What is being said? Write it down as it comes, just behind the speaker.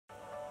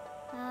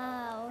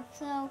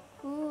So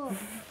cool.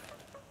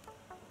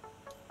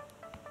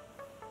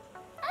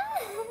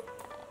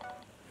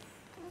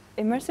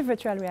 Immersive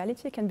virtual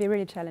reality can be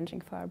really challenging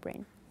for our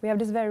brain. We have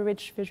this very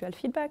rich visual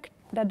feedback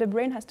that the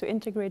brain has to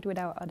integrate with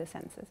our other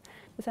senses.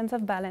 The sense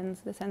of balance,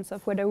 the sense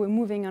of whether we're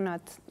moving or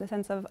not, the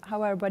sense of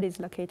how our body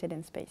is located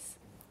in space.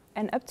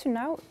 And up to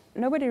now,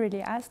 nobody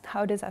really asked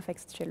how this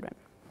affects children.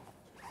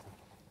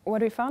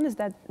 What we found is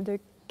that the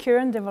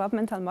current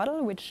developmental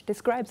model, which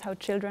describes how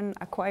children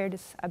acquire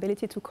this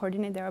ability to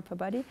coordinate their upper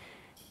body,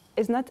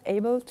 is not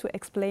able to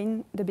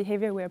explain the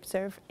behavior we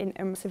observe in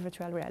immersive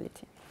virtual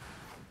reality.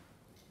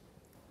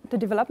 The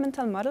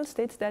developmental model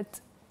states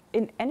that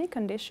in any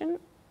condition,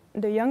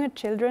 the younger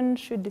children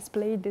should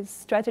display this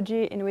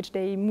strategy in which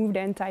they move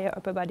their entire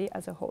upper body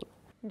as a whole.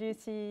 Do you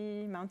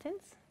see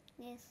mountains?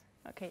 Yes.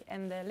 Okay,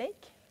 and the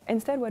lake?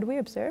 Instead, what we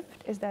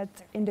observed is that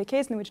in the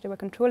case in which they were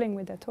controlling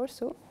with their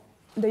torso,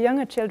 the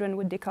younger children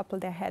would decouple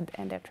their head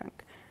and their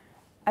trunk,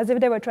 as if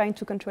they were trying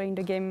to control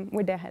the game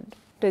with their head.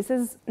 This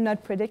is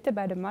not predicted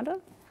by the model,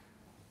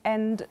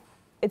 and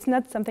it's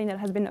not something that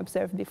has been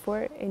observed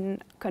before in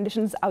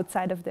conditions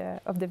outside of the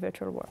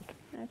virtual world.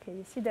 Okay,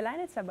 you see the line,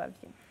 it's above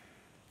you.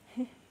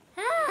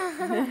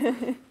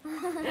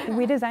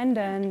 We designed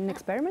an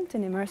experiment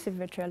in immersive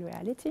virtual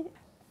reality.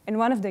 In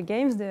one of the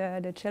games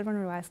the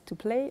children were asked to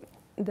play,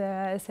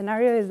 the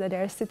scenario is that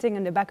they're sitting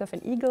on the back of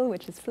an eagle,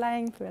 which is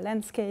flying through a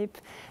landscape,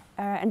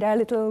 and there are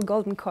little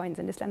golden coins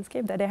in this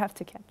landscape that they have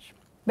to catch.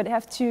 But they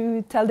have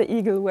to tell the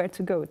eagle where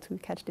to go to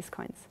catch these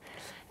coins.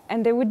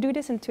 And they would do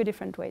this in two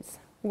different ways.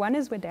 One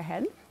is with their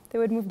head. They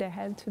would move their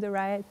head to the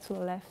right, to the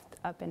left,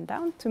 up and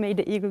down to make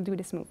the eagle do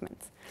this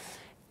movement.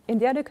 In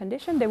the other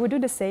condition, they would do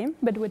the same,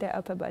 but with their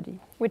upper body.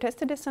 We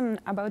tested this on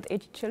about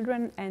 80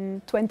 children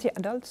and 20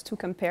 adults to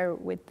compare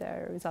with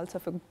the results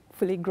of a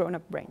fully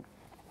grown-up brain.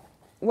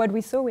 What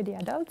we saw with the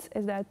adults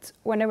is that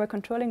when they were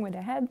controlling with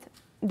their head,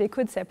 they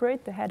could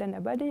separate the head and the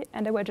body,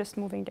 and they were just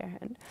moving their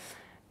head.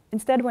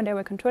 Instead, when they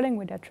were controlling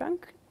with their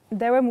trunk,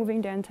 they were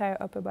moving their entire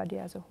upper body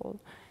as a whole.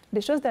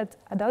 This shows that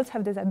adults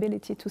have this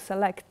ability to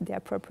select the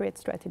appropriate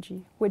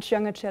strategy, which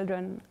younger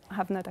children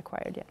have not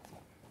acquired yet.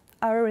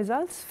 Our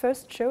results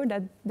first show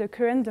that the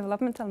current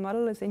developmental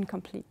model is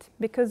incomplete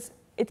because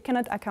it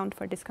cannot account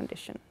for this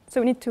condition. So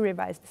we need to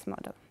revise this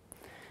model.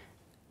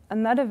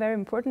 Another very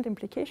important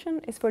implication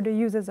is for the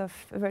users of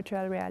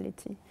virtual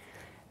reality.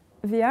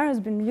 VR has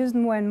been used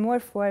more and more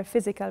for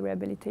physical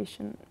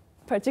rehabilitation,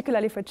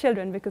 particularly for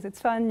children because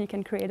it's fun, you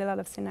can create a lot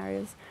of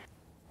scenarios.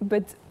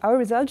 But our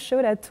results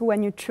show that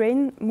when you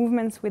train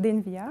movements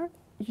within VR,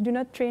 you do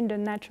not train the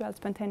natural,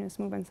 spontaneous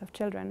movements of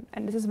children.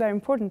 And this is very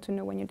important to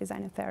know when you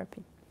design a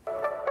therapy.